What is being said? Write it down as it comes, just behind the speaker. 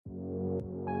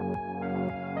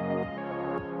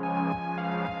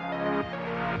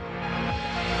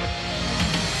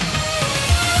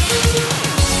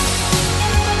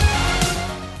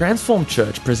Transform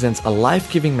Church presents a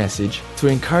life-giving message to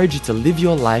encourage you to live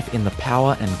your life in the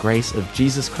power and grace of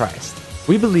Jesus Christ.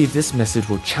 We believe this message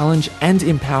will challenge and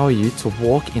empower you to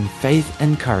walk in faith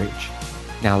and courage.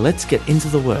 Now let's get into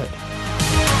the Word.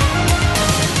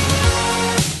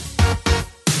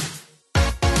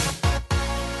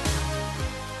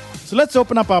 So let's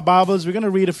open up our Bibles. We're going to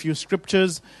read a few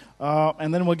scriptures,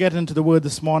 and then we'll get into the Word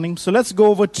this morning. So let's go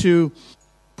over to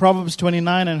Proverbs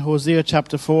 29 and Hosea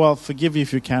chapter 4. I'll forgive you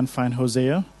if you can't find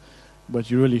Hosea,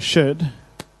 but you really should.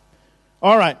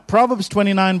 All right, Proverbs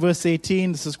 29 verse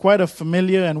 18. This is quite a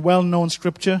familiar and well-known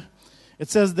scripture. It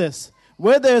says this: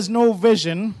 where there is no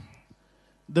vision,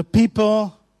 the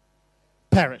people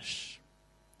perish.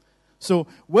 So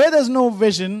where there's no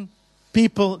vision,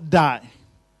 people die.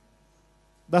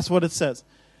 That's what it says.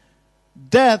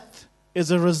 Death is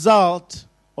a result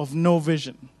of no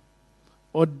vision,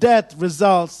 or death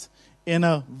results in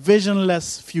a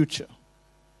visionless future.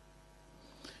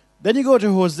 Then you go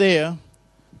to Hosea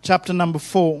chapter number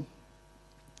 4,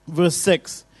 verse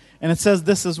 6, and it says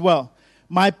this as well: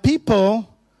 my people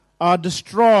are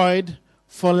destroyed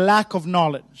for lack of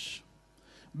knowledge.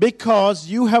 Because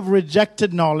you have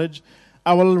rejected knowledge,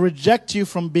 I will reject you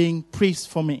from being priests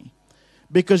for me.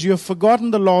 Because you have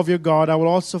forgotten the law of your God, I will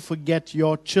also forget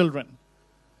your children.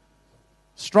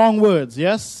 Strong words,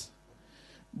 yes?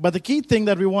 But the key thing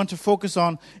that we want to focus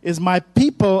on is my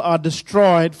people are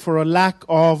destroyed for a lack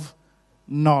of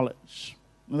knowledge.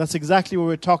 And that's exactly what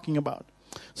we're talking about.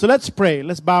 So let's pray.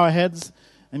 Let's bow our heads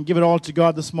and give it all to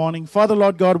God this morning. Father,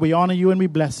 Lord God, we honor you and we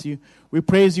bless you. We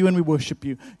praise you and we worship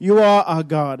you. You are our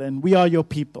God and we are your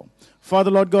people.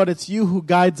 Father, Lord God, it's you who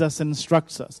guides us and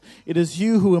instructs us. It is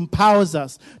you who empowers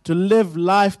us to live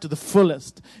life to the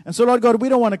fullest. And so, Lord God, we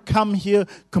don't want to come here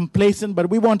complacent, but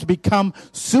we want to become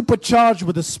supercharged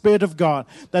with the Spirit of God,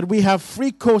 that we have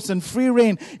free course and free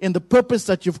reign in the purpose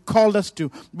that you've called us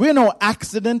to. We're no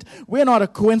accident. We're not a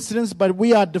coincidence, but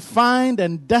we are defined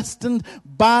and destined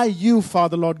by you,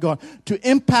 Father, Lord God, to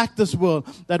impact this world,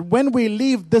 that when we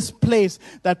leave this place,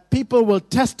 that people will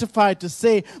testify to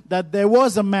say that there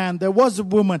was a man, there was a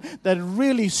woman that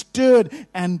really stood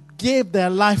and gave their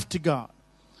life to God.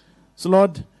 So,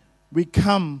 Lord, we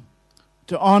come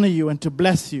to honor you and to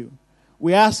bless you.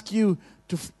 We ask you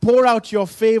to pour out your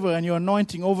favor and your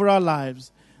anointing over our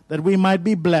lives, that we might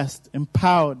be blessed,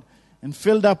 empowered, and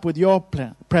filled up with your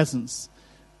presence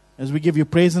as we give you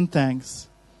praise and thanks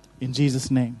in Jesus'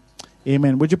 name.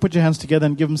 Amen. Would you put your hands together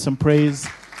and give him some praise?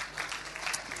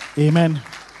 Amen.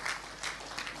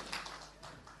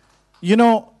 You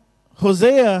know,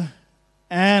 Hosea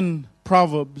and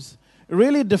Proverbs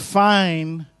really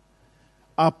define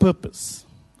our purpose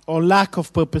or lack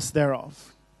of purpose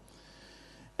thereof.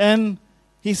 And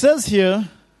he says here,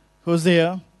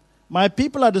 Hosea, my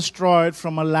people are destroyed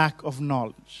from a lack of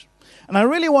knowledge. And I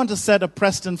really want to set a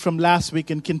precedent from last week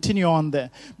and continue on there,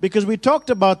 because we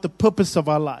talked about the purpose of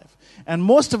our life. And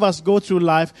most of us go through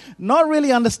life not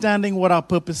really understanding what our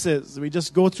purpose is. We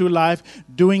just go through life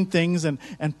doing things and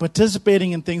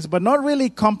participating in things, but not really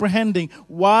comprehending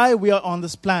why we are on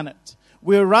this planet.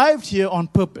 We arrived here on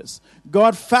purpose.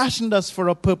 God fashioned us for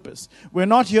a purpose. We're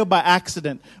not here by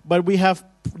accident, but we have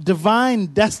divine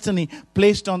destiny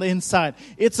placed on the inside.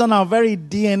 It's on our very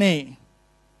DNA.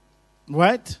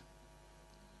 Right?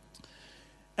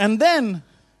 And then,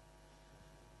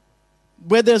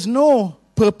 where there's no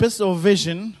purpose or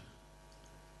vision,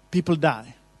 people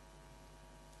die.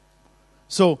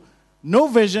 So, no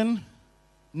vision,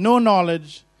 no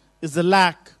knowledge is the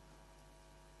lack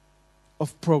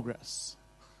of progress.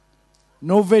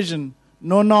 No vision,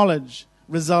 no knowledge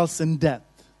results in death.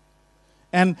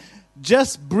 And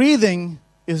just breathing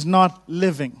is not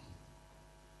living.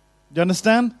 Do you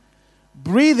understand?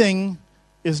 Breathing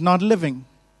is not living.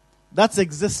 That's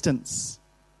existence.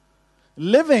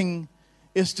 Living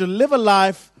is to live a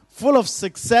life full of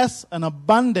success and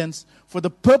abundance for the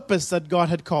purpose that God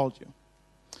had called you.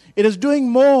 It is doing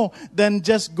more than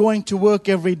just going to work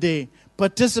every day,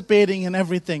 participating in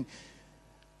everything.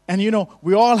 And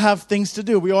we all have things to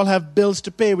do. We all have bills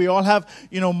to pay. We all have,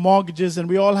 mortgages, and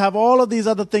we all have all of these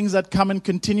other things that come in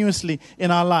continuously in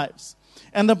our lives.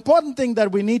 And the important thing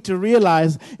that we need to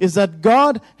realize is that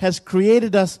God has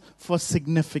created us for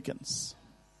significance.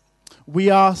 We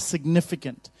are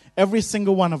significant, every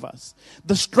single one of us.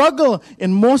 The struggle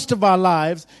in most of our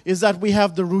lives is that we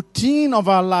have the routine of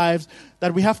our lives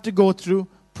that we have to go through,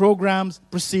 programs,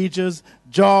 procedures,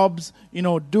 jobs,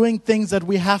 doing things that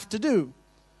we have to do.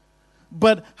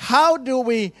 But how do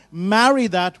we marry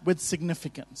that with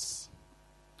significance?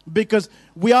 Because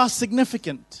we are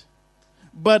significant.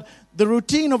 But the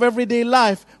routine of everyday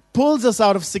life pulls us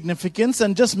out of significance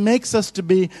and just makes us to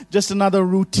be just another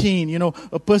routine. You know,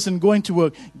 a person going to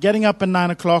work, getting up at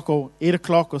 9 o'clock or 8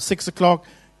 o'clock or 6 o'clock,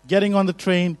 getting on the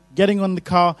train, getting on the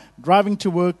car, driving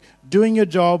to work, doing your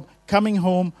job, coming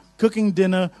home, cooking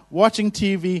dinner, watching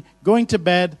TV, going to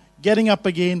bed, getting up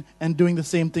again, and doing the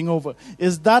same thing over.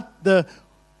 Is that the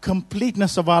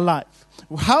completeness of our life?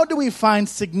 How do we find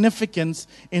significance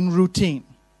in routine?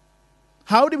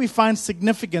 How do we find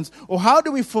significance, or how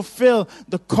do we fulfill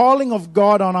the calling of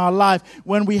God on our life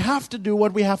when we have to do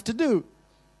what we have to do?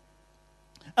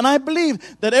 And I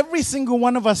believe that every single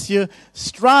one of us here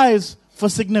strives for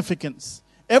significance.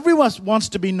 Everyone wants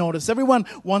to be noticed. Everyone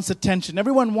wants attention.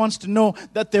 Everyone wants to know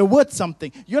that they're worth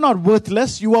something. You're not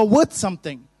worthless. You are worth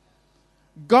something.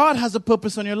 God has a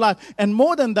purpose on your life. And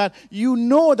more than that, you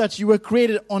know that you were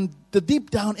created on the deep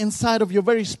down inside of your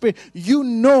very spirit. You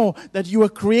know that you were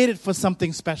created for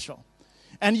something special.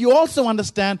 And you also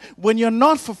understand when you're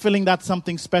not fulfilling that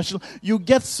something special, you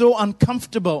get so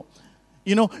uncomfortable.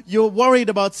 You know, you're worried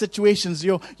about situations.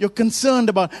 You're concerned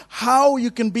about how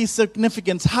you can be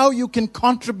significant, how you can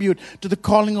contribute to the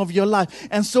calling of your life.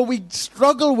 And so we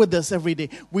struggle with this every day.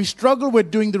 We struggle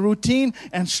with doing the routine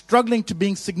and struggling to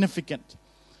being significant.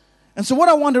 And so what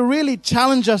I want to really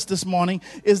challenge us this morning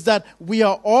is that we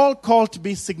are all called to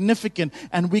be significant,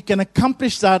 and we can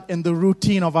accomplish that in the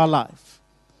routine of our life.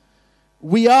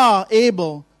 We are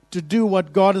able to do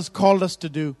what God has called us to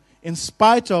do in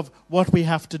spite of what we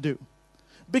have to do.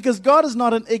 Because God is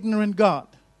not an ignorant God.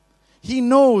 He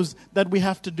knows that we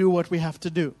have to do what we have to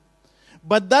do.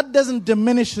 But that doesn't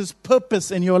diminish His purpose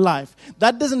in your life.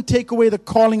 That doesn't take away the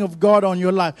calling of God on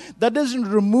your life. That doesn't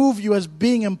remove you as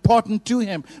being important to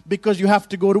Him because you have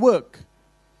to go to work.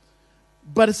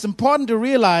 But it's important to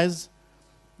realize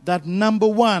that, number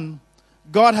one,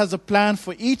 God has a plan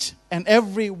for each and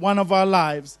every one of our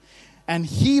lives, and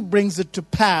He brings it to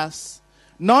pass,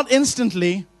 not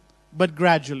instantly, but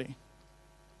gradually.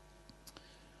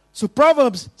 So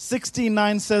Proverbs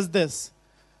 16:9 says this: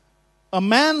 a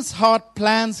man's heart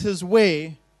plans his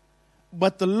way,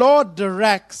 but the Lord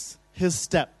directs his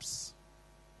steps.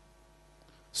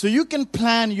 So you can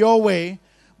plan your way,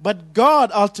 but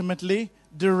God ultimately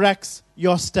directs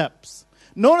your steps.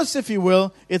 Notice, if you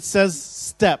will, it says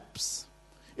steps.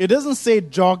 It doesn't say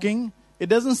jogging. It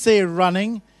doesn't say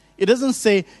running. It doesn't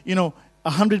say,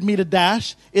 100-meter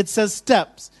dash. It says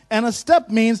steps. And a step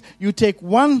means you take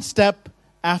one step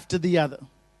after the other.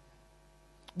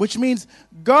 Which means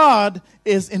God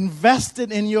is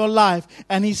invested in your life,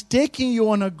 and He's taking you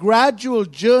on a gradual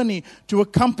journey to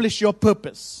accomplish your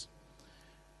purpose.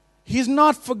 He's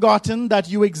not forgotten that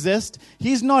you exist.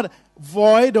 He's not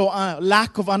void or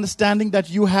lack of understanding that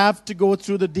you have to go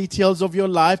through the details of your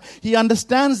life. He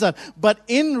understands that. But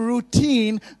in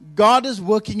routine, God is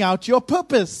working out your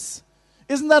purpose.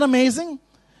 Isn't that amazing?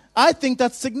 I think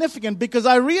that's significant because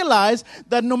I realize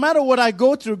that no matter what I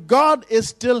go through, God is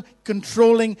still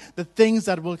controlling the things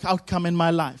that will outcome in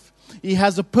my life. He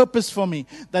has a purpose for me.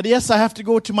 That yes, I have to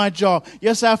go to my job.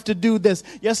 Yes, I have to do this.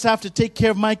 Yes, I have to take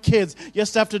care of my kids.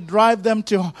 Yes, I have to drive them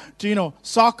to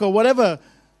soccer, whatever.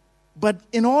 But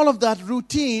in all of that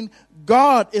routine,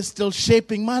 God is still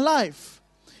shaping my life.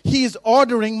 He is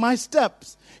ordering my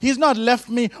steps. He's not left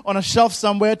me on a shelf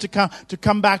somewhere to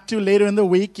come back to later in the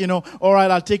week. All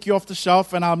right, I'll take you off the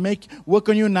shelf and I'll work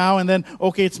on you now. And then,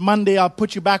 okay, it's Monday. I'll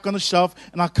put you back on the shelf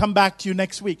and I'll come back to you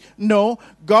next week. No,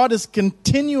 God is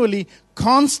continually,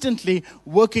 constantly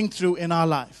working through in our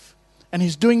life. And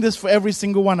He's doing this for every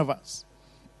single one of us.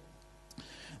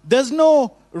 There's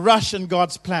no rush in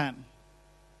God's plan.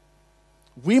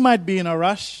 We might be in a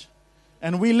rush,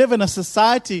 and we live in a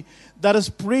society that is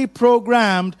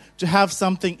pre-programmed to have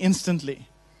something instantly.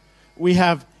 We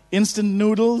have instant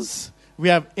noodles. We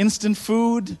have instant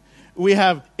food. We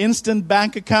have instant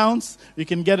bank accounts. You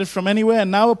can get it from anywhere. And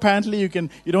now apparently you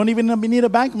don't even need a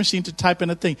bank machine to type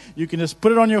in a thing. You can just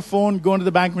put it on your phone, go into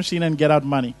the bank machine, and get out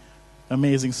money.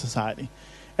 Amazing society.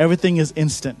 Everything is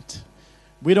instant.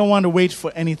 We don't want to wait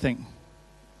for anything.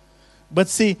 But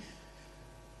see,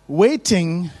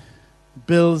 waiting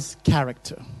builds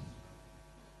character.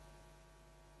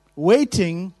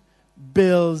 Waiting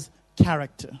builds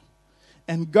character.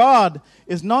 And God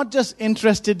is not just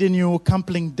interested in you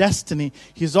accomplishing destiny,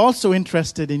 He's also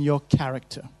interested in your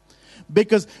character.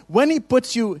 Because when He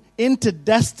puts you into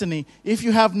destiny, if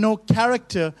you have no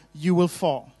character, you will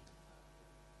fall.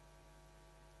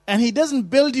 And He doesn't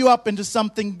build you up into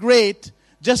something great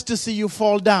just to see you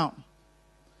fall down.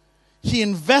 He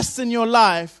invests in your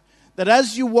life that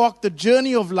as you walk the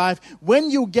journey of life,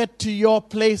 when you get to your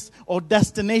place or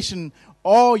destination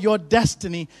or your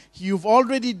destiny, you've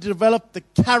already developed the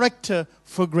character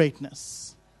for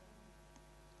greatness.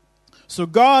 So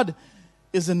God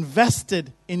is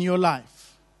invested in your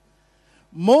life.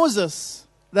 Moses,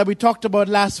 that we talked about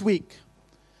last week,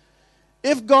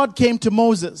 if God came to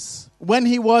Moses when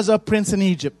he was a prince in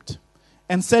Egypt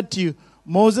and said to you,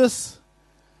 Moses,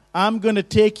 I'm going to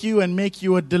take you and make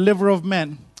you a deliverer of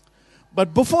men.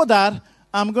 But before that,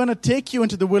 I'm going to take you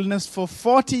into the wilderness for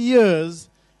 40 years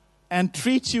and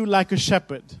treat you like a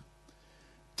shepherd.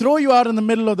 Throw you out in the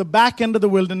middle of the back end of the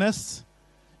wilderness.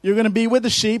 You're going to be with the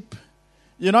sheep.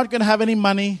 You're not going to have any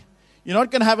money. You're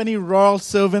not going to have any royal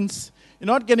servants. You're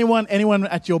not going to anyone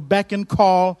at your beck and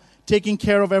call, taking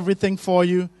care of everything for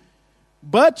you.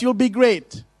 But you'll be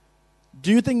great. Do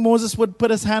you think Moses would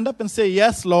put his hand up and say,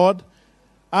 yes, Lord,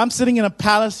 I'm sitting in a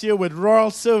palace here with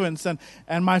royal servants,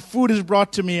 and my food is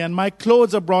brought to me, and my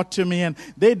clothes are brought to me, and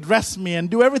they dress me and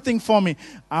do everything for me.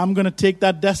 I'm going to take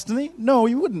that destiny? No,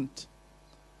 you wouldn't.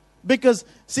 Because,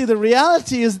 see, the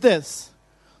reality is this,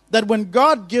 that when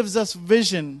God gives us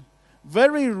vision,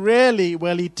 very rarely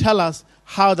will He tell us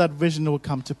how that vision will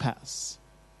come to pass.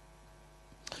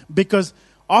 Because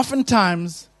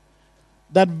oftentimes,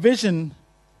 that vision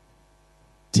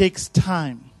takes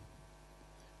time.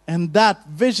 And that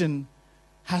vision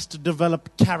has to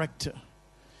develop character.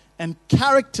 And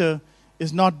character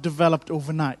is not developed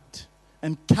overnight.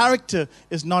 And character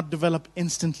is not developed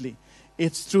instantly.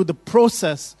 It's through the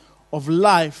process of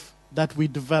life that we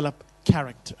develop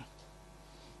character.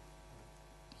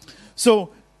 So,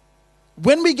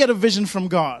 when we get a vision from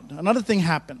God, another thing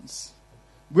happens.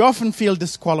 We often feel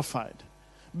disqualified.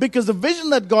 Because the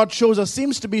vision that God shows us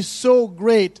seems to be so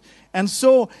great and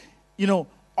so,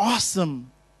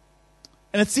 awesome.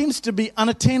 And it seems to be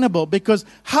unattainable, because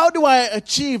how do I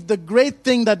achieve the great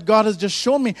thing that God has just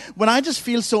shown me when I just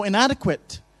feel so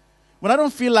inadequate? When I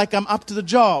don't feel like I'm up to the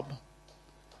job?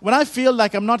 When I feel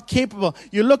like I'm not capable?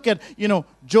 You look at,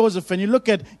 Joseph, and you look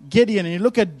at Gideon, and you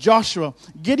look at Joshua.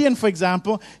 Gideon, for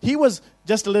example, he was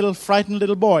just a little frightened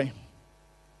little boy.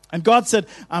 And God said,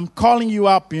 I'm calling you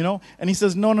up, And he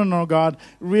says, no, God.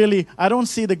 Really, I don't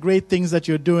see the great things that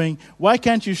you're doing. Why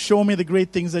can't you show me the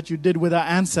great things that you did with our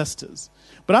ancestors?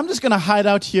 But I'm just going to hide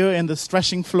out here in the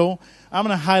threshing floor. I'm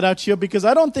going to hide out here because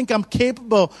I don't think I'm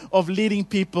capable of leading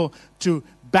people to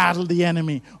battle the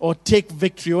enemy or take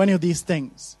victory or any of these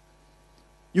things.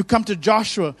 You come to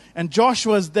Joshua, and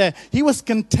Joshua is there. He was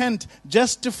content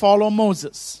just to follow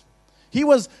Moses. He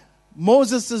was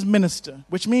Moses' minister,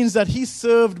 which means that he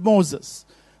served Moses.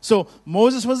 So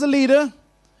Moses was the leader.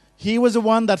 He was the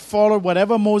one that followed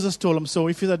whatever Moses told him. So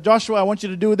if he said, Joshua, I want you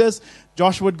to do this,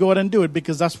 Joshua would go ahead and do it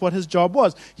because that's what his job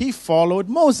was. He followed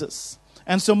Moses.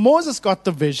 And so Moses got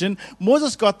the vision.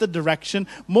 Moses got the direction.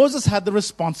 Moses had the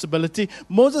responsibility.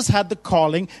 Moses had the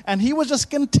calling. And he was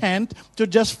just content to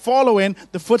just follow in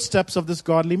the footsteps of this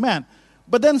godly man.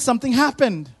 But then something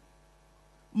happened.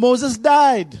 Moses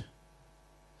died.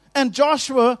 And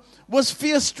Joshua was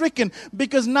fear-stricken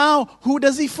because now who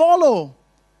does he follow?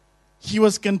 He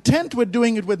was content with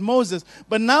doing it with Moses,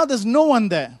 but now there's no one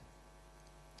there.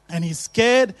 And he's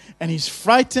scared, and he's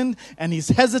frightened, and he's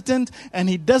hesitant, and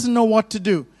he doesn't know what to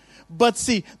do. But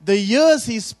see, the years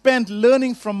he spent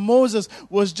learning from Moses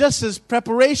was just his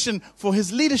preparation for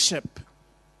his leadership.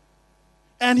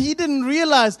 And he didn't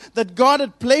realize that God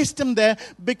had placed him there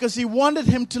because He wanted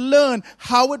him to learn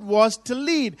how it was to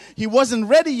lead. He wasn't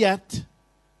ready yet.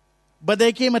 But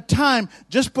there came a time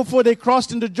just before they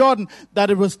crossed into Jordan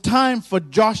that it was time for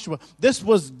Joshua. This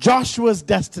was Joshua's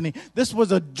destiny. This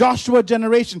was a Joshua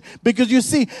generation. Because you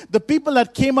see, the people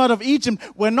that came out of Egypt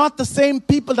were not the same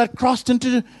people that crossed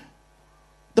into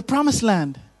the promised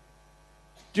land.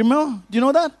 Do you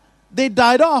know that? They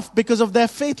died off because of their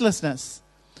faithlessness.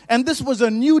 And this was a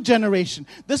new generation.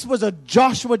 This was a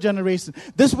Joshua generation.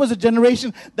 This was a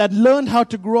generation that learned how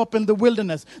to grow up in the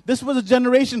wilderness. This was a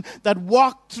generation that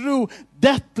walked through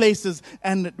death places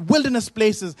and wilderness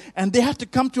places. And they had to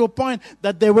come to a point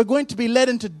that they were going to be led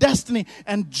into destiny.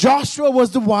 And Joshua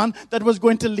was the one that was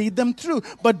going to lead them through.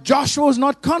 But Joshua was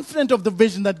not confident of the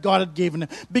vision that God had given him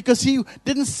because he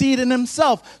didn't see it in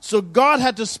himself. So God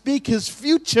had to speak his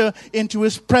future into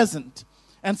his present.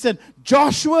 And said,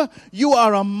 Joshua, you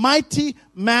are a mighty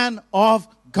man of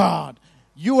God.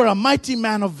 You are a mighty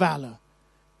man of valor.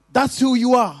 That's who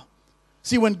you are.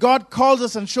 See, when God calls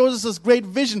us and shows us this great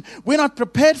vision, we're not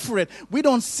prepared for it. We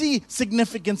don't see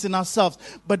significance in ourselves.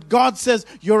 But God says,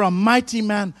 you're a mighty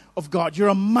man of God. You're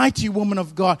a mighty woman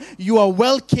of God. You are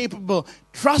well capable.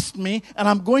 Trust me, and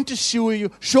I'm going to show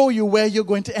you where you're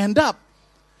going to end up.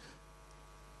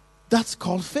 That's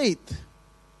called faith.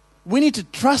 We need to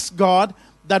trust God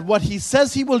that what He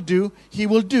says He will do, He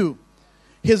will do.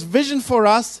 His vision for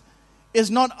us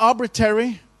is not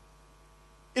arbitrary.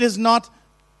 It is not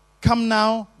come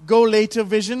now, go later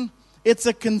vision. It's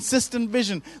a consistent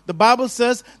vision. The Bible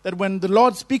says that when the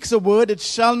Lord speaks a word, it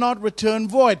shall not return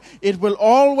void. It will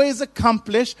always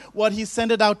accomplish what He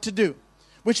sent it out to do.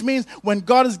 Which means when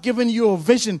God has given you a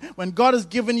vision, when God has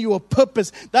given you a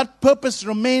purpose, that purpose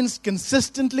remains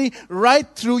consistently right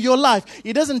through your life.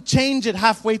 He doesn't change it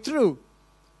halfway through.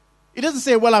 He doesn't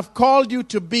say, well, I've called you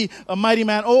to be a mighty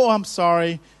man. Oh, I'm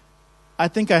sorry. I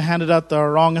think I handed out the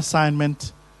wrong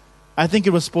assignment. I think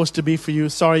it was supposed to be for you.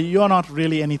 Sorry, you're not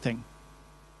really anything.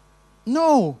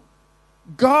 No.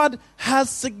 God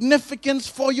has significance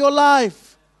for your life.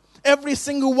 Every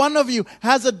single one of you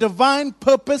has a divine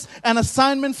purpose and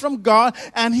assignment from God,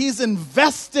 and He's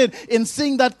invested in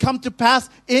seeing that come to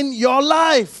pass in your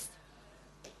life.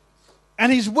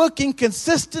 And He's working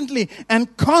consistently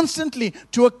and constantly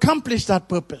to accomplish that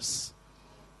purpose.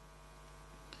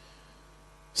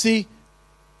 See,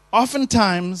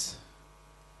 oftentimes,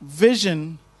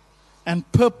 vision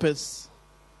and purpose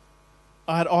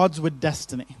are at odds with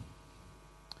destiny.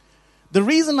 The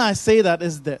reason I say that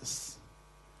is this.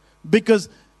 Because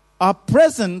our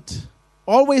present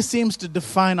always seems to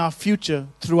define our future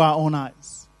through our own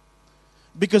eyes.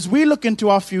 Because we look into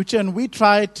our future and we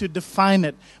try to define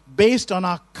it based on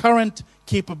our current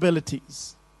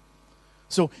capabilities.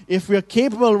 So if we're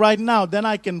capable right now, then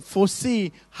I can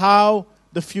foresee how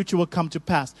the future will come to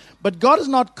pass. But God is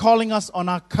not calling us on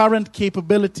our current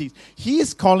capabilities. He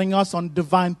is calling us on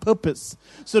divine purpose.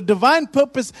 So divine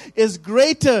purpose is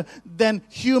greater than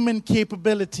human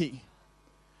capability.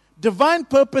 Divine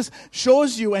purpose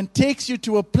shows you and takes you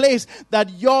to a place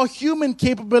that your human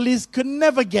capabilities could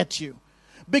never get you.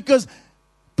 Because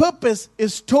purpose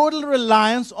is total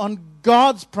reliance on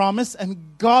God's promise and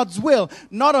God's will,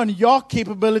 not on your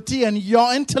capability and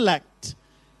your intellect.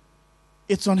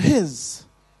 It's on His.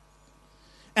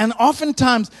 And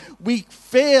oftentimes we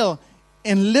fail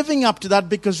in living up to that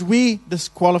because we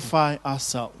disqualify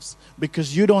ourselves,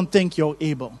 because you don't think you're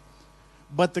able.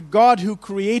 But the God who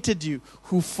created you,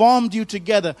 who formed you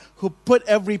together, who put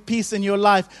every piece in your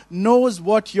life, knows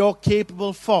what you're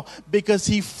capable for, because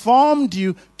He formed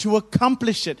you to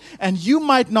accomplish it. And you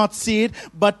might not see it,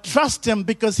 but trust Him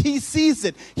because He sees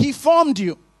it. He formed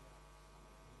you.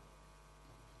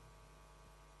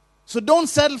 So don't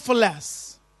settle for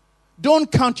less. Don't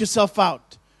count yourself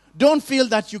out. Don't feel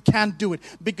that you can't do it,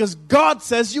 because God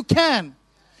says you can.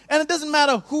 And it doesn't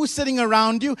matter who's sitting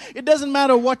around you. It doesn't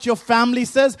matter what your family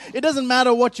says. It doesn't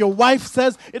matter what your wife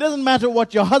says. It doesn't matter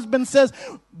what your husband says.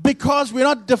 Because we're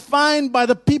not defined by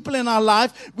the people in our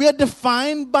life. We are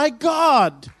defined by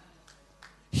God.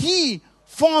 He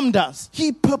formed us.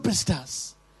 He purposed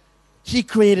us. He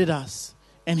created us.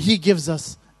 And He gives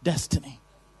us destiny.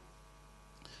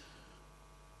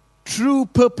 True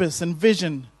purpose and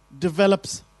vision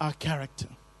develops our character.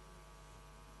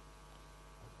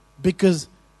 Because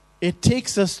it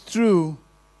takes us through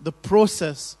the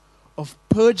process of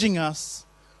purging us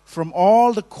from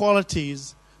all the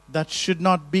qualities that should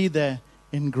not be there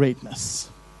in greatness.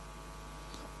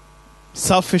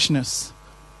 Selfishness,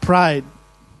 pride,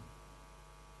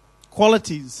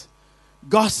 qualities,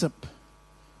 gossip,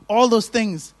 all those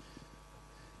things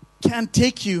can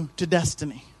take you to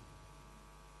destiny.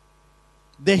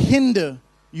 They hinder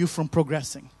you from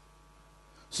progressing.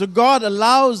 So God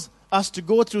allows us to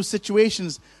go through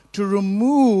situations to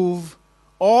remove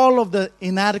all of the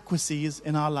inadequacies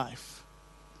in our life.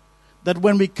 That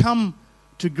when we come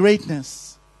to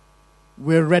greatness,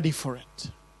 we're ready for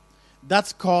it.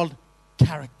 That's called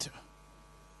character.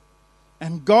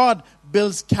 And God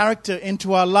builds character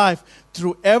into our life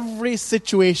through every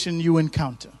situation you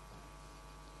encounter.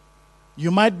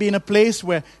 You might be in a place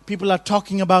where people are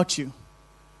talking about you.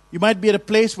 You might be at a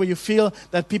place where you feel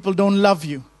that people don't love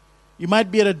you. You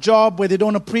might be at a job where they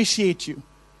don't appreciate you.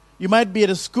 You might be at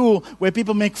a school where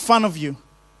people make fun of you.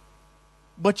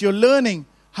 But you're learning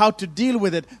how to deal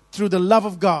with it through the love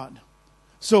of God.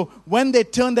 So when they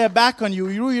turn their back on you,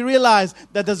 you realize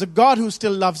that there's a God who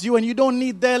still loves you, and you don't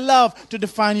need their love to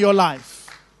define your life.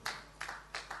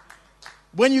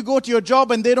 When you go to your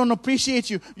job and they don't appreciate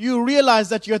you, you realize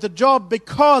that you're at the job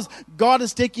because God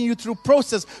is taking you through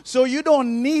process. So you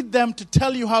don't need them to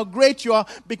tell you how great you are,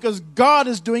 because God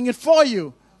is doing it for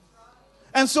you.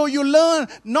 And so you learn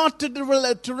not to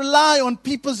rely on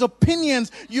people's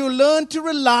opinions. You learn to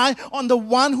rely on the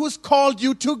one who's called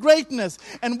you to greatness.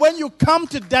 And when you come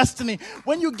to destiny,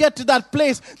 when you get to that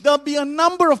place, there'll be a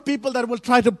number of people that will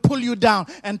try to pull you down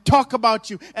and talk about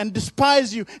you and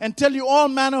despise you and tell you all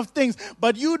manner of things.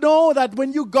 But you know that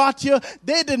when you got here,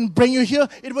 they didn't bring you here.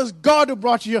 It was God who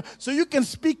brought you here. So you can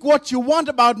speak what you want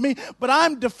about me, but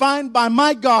I'm defined by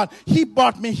my God. He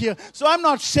brought me here. So I'm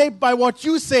not shaped by what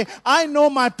you say. I know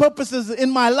my purposes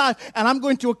in my life, and I'm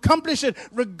going to accomplish it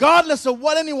regardless of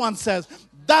what anyone says.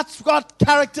 That's what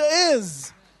character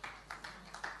is.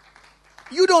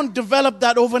 You don't develop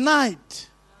that overnight.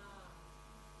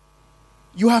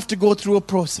 You have to go through a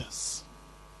process.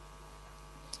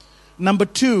 Number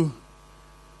 2,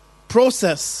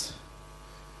 process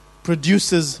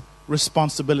produces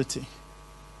responsibility.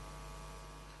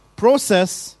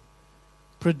 Process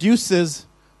produces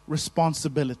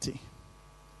responsibility.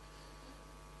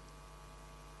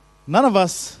 None of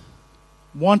us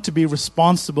want to be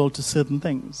responsible to certain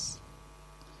things.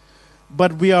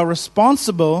 But we are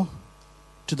responsible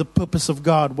to the purpose of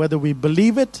God, whether we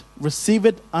believe it, receive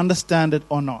it, understand it,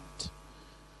 or not.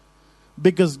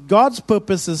 Because God's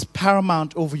purpose is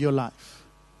paramount over your life.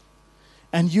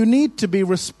 And you need to be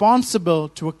responsible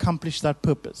to accomplish that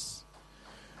purpose.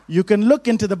 You can look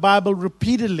into the Bible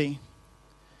repeatedly,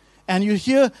 and you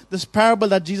hear this parable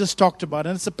that Jesus talked about,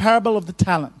 and it's a parable of the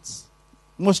talents.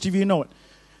 Most of you know it.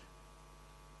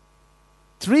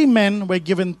 3 men were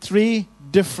given 3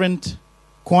 different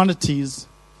quantities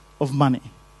of money.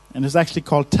 And it's actually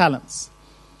called talents.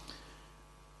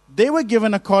 They were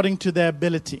given according to their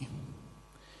ability.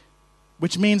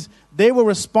 Which means they were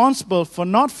responsible for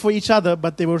not for each other,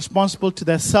 but they were responsible to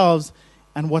themselves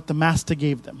and what the master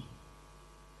gave them.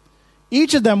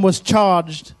 Each of them was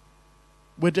charged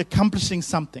with accomplishing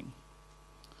something.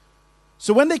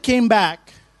 So when they came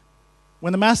back,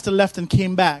 when the master left and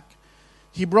came back,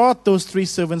 he brought those 3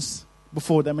 servants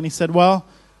before them. And he said, well,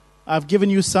 I've given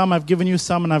you some, and I've given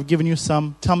you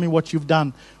some. Tell me what you've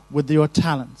done with your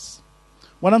talents.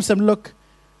 One of them said, look,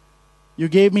 you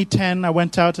gave me 10. I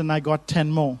went out and I got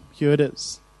 10 more. Here it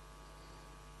is.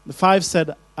 The 5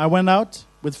 said, I went out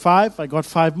with 5. I got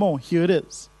 5 more. Here it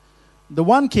is. The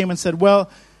one came and said, well,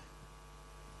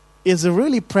 it's a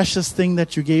really precious thing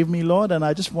that you gave me, Lord, and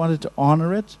I just wanted to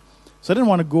honor it. So I didn't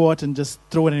want to go out and just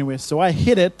throw it anywhere. So I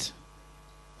hid it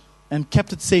and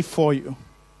kept it safe for you.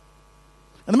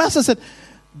 And the master said,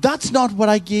 that's not what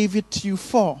I gave it to you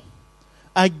for.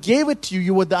 I gave it to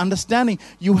you with the understanding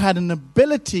you had an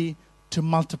ability to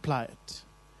multiply it.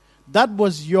 That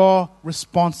was your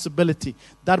responsibility.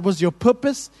 That was your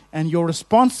purpose, and you're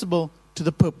responsible to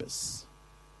the purpose.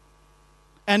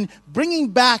 And bringing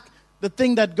back the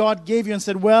thing that God gave you and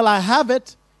said, well, I have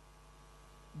it,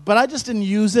 but I just didn't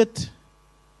use it.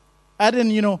 I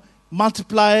didn't,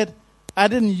 multiply it. I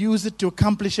didn't use it to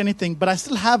accomplish anything, but I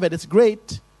still have it. It's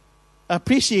great. I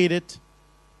appreciate it.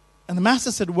 And the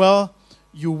master said, well,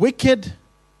 you wicked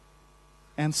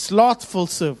and slothful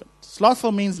servant.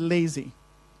 Slothful means lazy.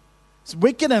 It's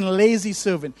wicked and lazy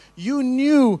servant. You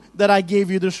knew that I gave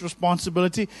you this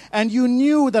responsibility, and you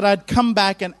knew that I'd come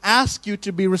back and ask you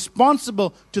to be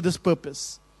responsible to this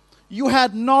purpose. You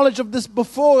had knowledge of this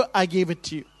before I gave it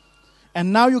to you.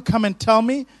 And now you come and tell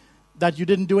me that you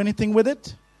didn't do anything with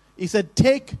it? He said,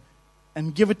 take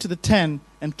and give it to the 10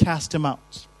 and cast him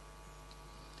out.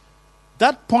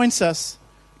 That points us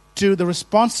to the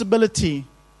responsibility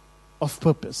of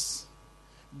purpose.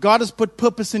 God has put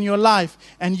purpose in your life,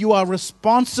 and you are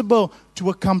responsible to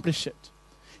accomplish it.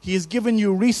 He has given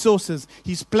you resources.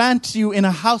 He's planted you in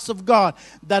a house of God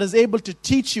that is able to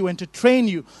teach you and to train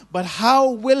you. But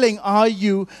how willing are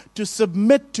you to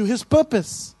submit to His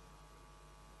purpose?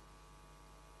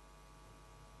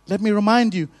 Let me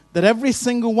remind you that every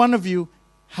single one of you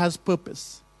has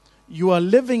purpose. You are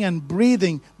living and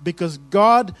breathing because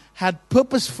God had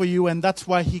purpose for you, and that's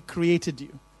why He created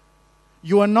you.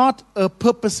 You are not a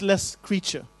purposeless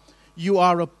creature. You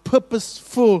are a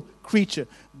purposeful creature.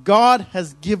 God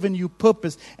has given you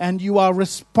purpose, and you are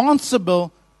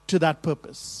responsible to that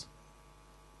purpose.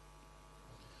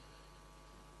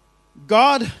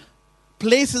 God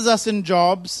places us in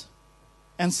jobs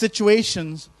and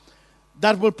situations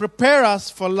that will prepare us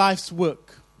for life's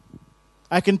work.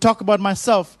 I can talk about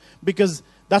myself because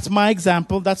that's my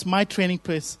example, that's my training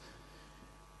place.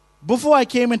 Before I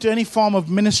came into any form of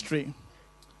ministry,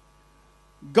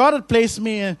 God had placed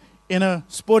me in a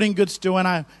sporting goods store, and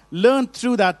I learned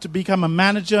through that to become a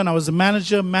manager, and I was a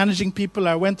manager managing people.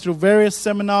 I went through various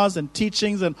seminars and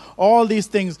teachings and all these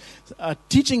things,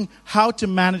 teaching how to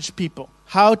manage people,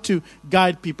 how to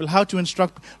guide people, how to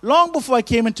instruct, long before I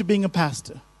came into being a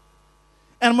pastor.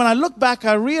 And when I look back,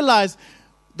 I realized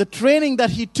the training that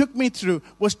he took me through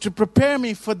was to prepare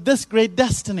me for this great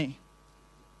destiny.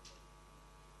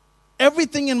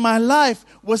 Everything in my life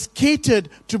was catered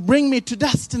to bring me to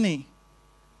destiny.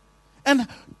 And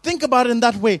think about it in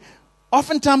that way.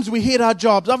 Oftentimes we hate our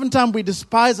jobs. Oftentimes we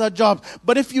despise our jobs.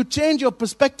 But if you change your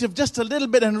perspective just a little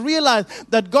bit and realize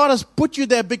that God has put you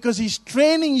there because He's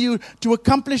training you to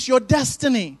accomplish your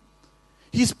destiny.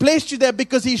 He's placed you there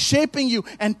because He's shaping you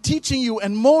and teaching you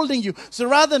and molding you. So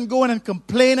rather than going and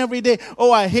complain every day,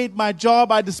 oh, I hate my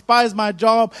job, I despise my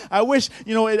job, I wish,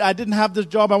 I didn't have this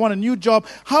job, I want a new job.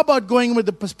 How about going with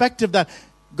the perspective that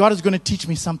God is going to teach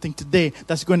me something today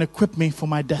that's going to equip me for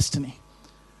my destiny?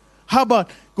 How about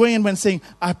going in and saying,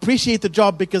 I appreciate the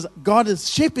job because God is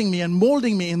shaping me and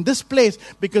molding me in this place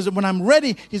because when I'm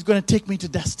ready, He's going to take me to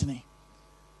destiny.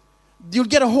 You'll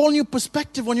get a whole new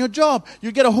perspective on your job.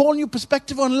 You'll get a whole new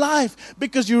perspective on life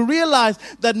because you realize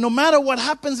that no matter what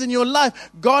happens in your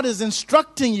life, God is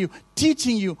instructing you,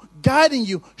 teaching you, guiding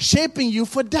you, shaping you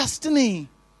for destiny.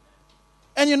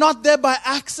 And you're not there by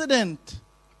accident.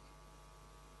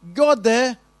 God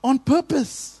there on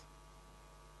purpose.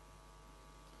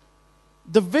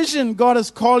 The vision God has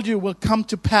called you will come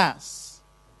to pass.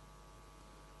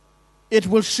 It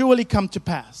will surely come to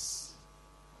pass.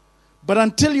 But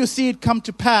until you see it come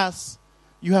to pass,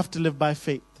 you have to live by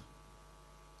faith.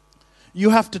 You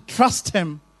have to trust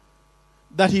Him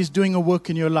that He's doing a work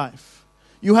in your life.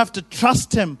 You have to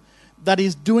trust Him that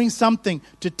He's doing something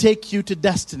to take you to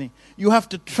destiny. You have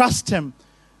to trust Him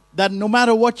that no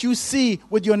matter what you see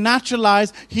with your natural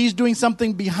eyes, He's doing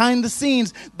something behind the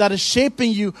scenes that is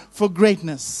shaping you for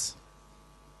greatness.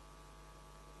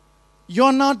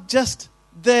 You're not just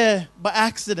there by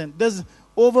accident. There's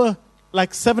over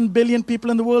 7 billion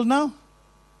people in the world now.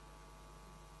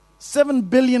 7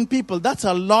 billion people, that's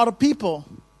a lot of people.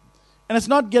 And it's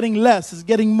not getting less, it's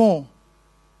getting more.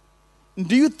 And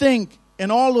do you think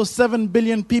in all those 7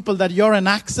 billion people that you're an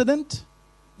accident?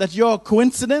 That you're a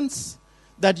coincidence?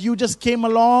 That you just came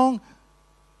along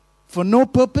for no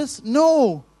purpose?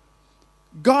 No.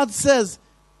 God says,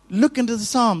 look into the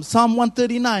Psalm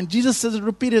 139. Jesus says it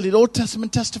repeatedly. The Old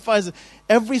Testament testifies that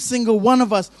every single one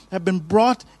of us have been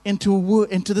brought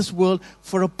into this world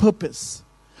for a purpose.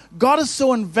 God is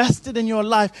so invested in your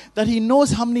life that He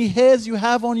knows how many hairs you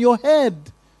have on your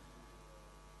head.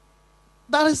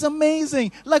 That is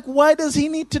amazing. Why does He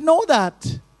need to know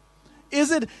that?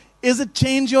 Is it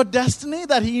change your destiny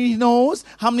that He knows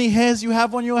how many hairs you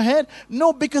have on your head?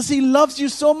 No, because He loves you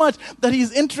so much that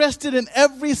He's interested in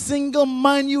every single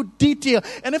minute detail.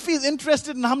 And if He's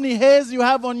interested in how many hairs you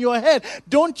have on your head,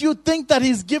 don't you think that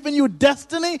He's given you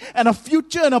destiny and a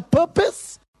future and a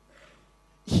purpose?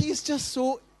 He's just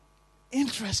so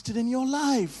interested in your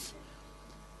life.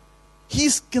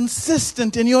 He's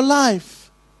consistent in your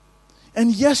life.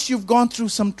 And yes, you've gone through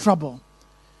some trouble.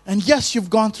 And yes,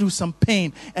 you've gone through some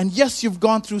pain. And yes, you've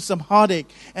gone through some heartache.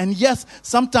 And yes,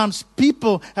 sometimes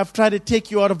people have tried to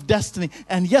take you out of destiny.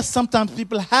 And yes, sometimes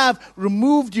people have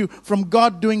removed you from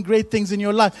God doing great things in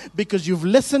your life because you've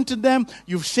listened to them,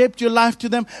 you've shaped your life to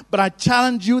them. But I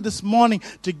challenge you this morning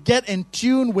to get in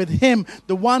tune with Him,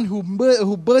 the one who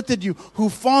birthed you, who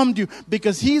formed you,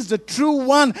 because He's the true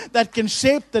one that can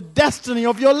shape the destiny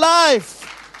of your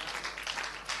life.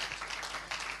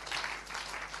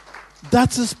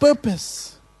 That's His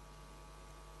purpose.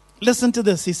 Listen to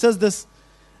this. He says this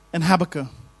in Habakkuk.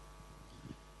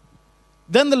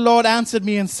 Then the Lord answered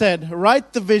me and said,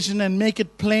 write the vision and make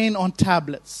it plain on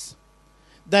tablets,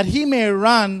 that he may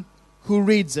run who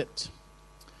reads it.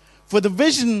 For the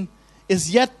vision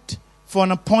is yet for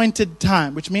an appointed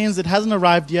time, which means it hasn't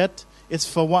arrived yet. It's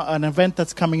for an event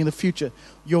that's coming in the future.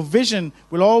 Your vision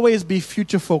will always be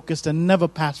future focused and never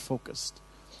past focused.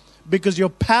 Because your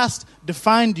past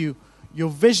defined you, your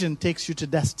vision takes you to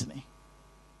destiny.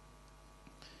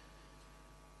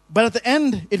 But at the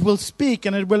end, it will speak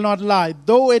and it will not lie.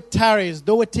 Though it tarries,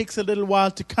 though it takes a little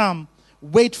while to come,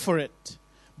 wait for it,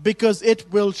 because it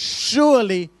will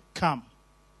surely come.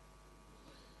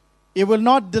 It will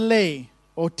not delay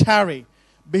or tarry.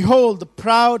 Behold, the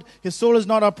proud, his soul is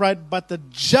not upright, but the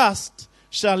just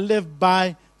shall live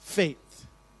by faith.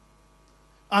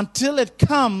 Until it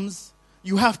comes,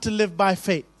 you have to live by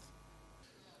faith.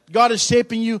 God is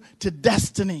shaping you to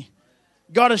destiny.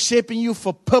 God is shaping you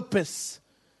for purpose.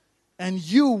 And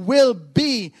you will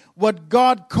be what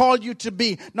God called you to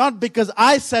be. Not because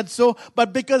I said so,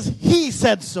 but because He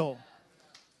said so.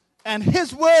 And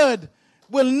His word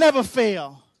will never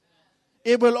fail.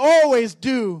 It will always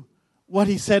do what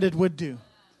He said it would do.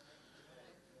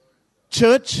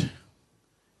 Church,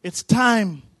 It's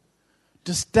time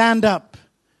to stand up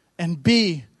and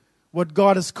be what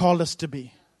God has called us to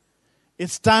be.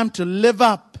 It's time to live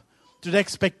up to the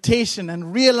expectation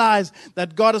and realize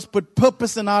that God has put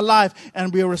purpose in our life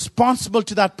and we are responsible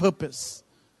to that purpose.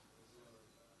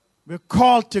 We're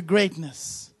called to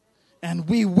greatness, and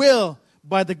we will,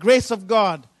 by the grace of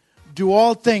God, do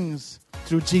all things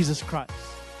through Jesus Christ.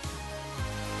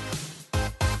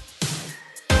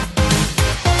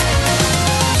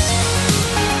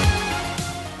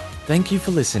 Thank you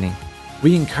for listening.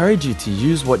 We encourage you to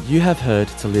use what you have heard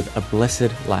to live a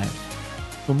blessed life.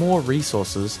 For more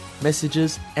resources,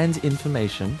 messages, and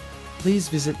information, please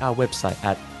visit our website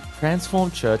at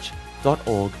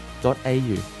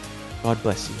transformchurch.org.au. God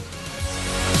bless you.